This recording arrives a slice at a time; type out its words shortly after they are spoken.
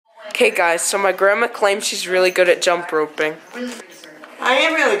Okay guys, so my grandma claims she's really good at jump roping. I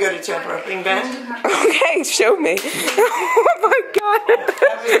am really good at jump roping, Ben. Okay, show me. Oh my god.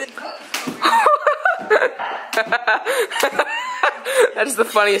 That is the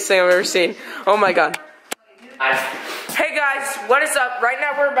funniest thing I've ever seen. Oh my god. Hey guys, what is up? Right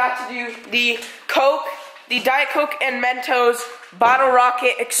now we're about to do the Diet Coke and Mentos bottle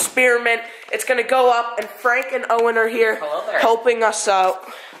rocket experiment. It's gonna go up, and Frank and Owen are here helping us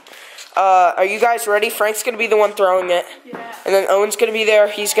out. Are you guys ready? Frank's gonna be the one throwing it. Yeah. And then Owen's gonna be there.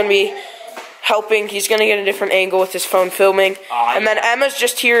 He's gonna be helping. He's gonna get a different angle with his phone filming. And then Emma's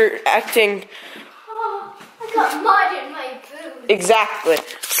just here acting. Oh, I got mud in my boot. Exactly.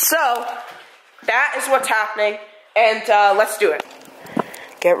 So, that is what's happening. And let's do it.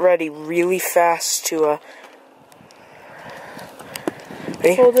 Get ready really fast to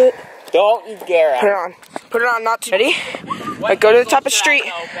ready? Hold it. Don't you dare. Put it on. Put it on, not too. Ready? Alright, go to the top of the street.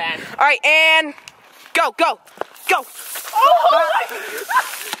 Alright, and go, go, go. Oh my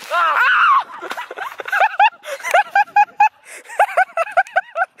God.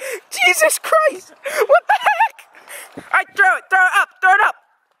 Jesus Christ. What the heck? Alright, throw it up, throw it up.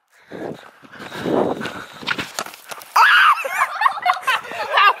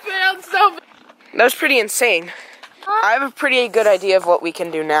 That was pretty insane. I have a pretty good idea of what we can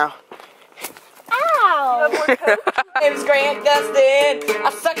do now. Ow! My name's Grant Gustin. I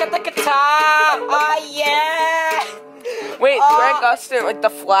suck at the guitar. Oh yeah! Wait, Grant Gustin, like the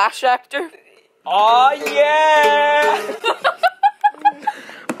Flash actor? Oh yeah!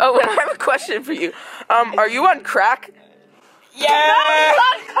 Oh, and I have a question for you. Are you on crack? Yeah! No,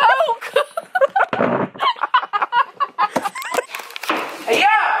 on coke! Hey, yo!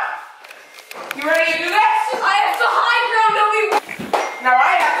 You ready to do this? I have the high ground on me. Now I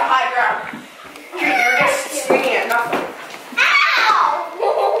have the high ground. You're just swinging at nothing. Ow!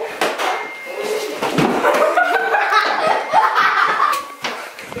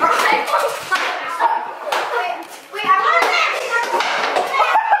 Wait, I want to.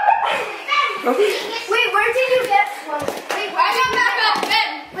 Wait, where did you get one? Wait, I got back up, Ben.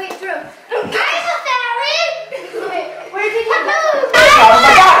 Wait, Drew. I'm a fairy. Wait, where did you get one? Oh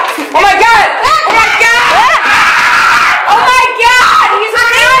my god! Oh my god! Oh my god! Oh my god! He's a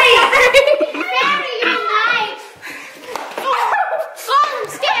fairy! Fairy, you're nice. Oh, I'm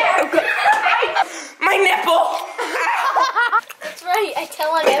scared. My nipple! That's right. I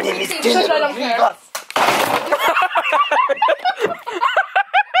tell on everything because I don't care.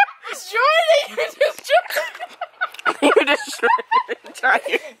 You destroyed the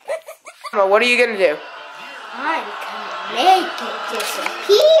entire. What are you gonna do? I'm gonna make it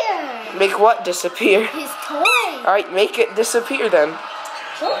disappear. Make what disappear? His toy. Alright, make it disappear then.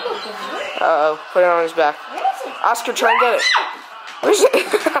 Uh-oh, put it on his back. Where is it? Oscar, try and get it. Where's it?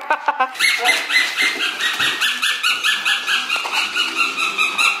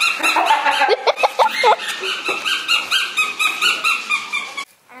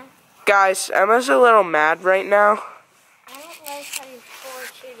 Guys, Emma's a little mad right now. I don't like how you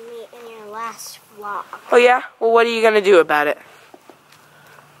tortured me in your last vlog. Oh yeah? Well, what are you gonna do about it?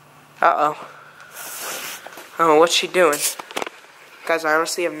 Uh-oh. Oh, what's she doing? Guys, I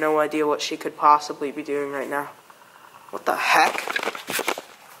honestly have no idea what she could possibly be doing right now. What the heck?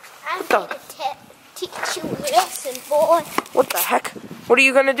 I'm gonna teach you a lesson, boy. What the heck? What are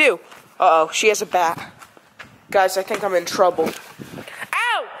you gonna do? Uh-oh, she has a bat. Guys, I think I'm in trouble.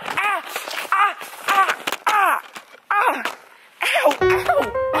 Ow! Ah! Ah! Ah! Ah! Ah! Ow!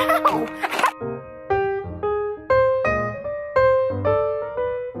 Ow! Ow!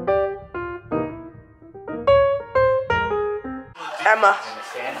 Emma,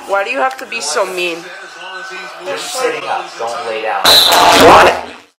 why do you have to be so mean? You're sitting up, don't lay down. What?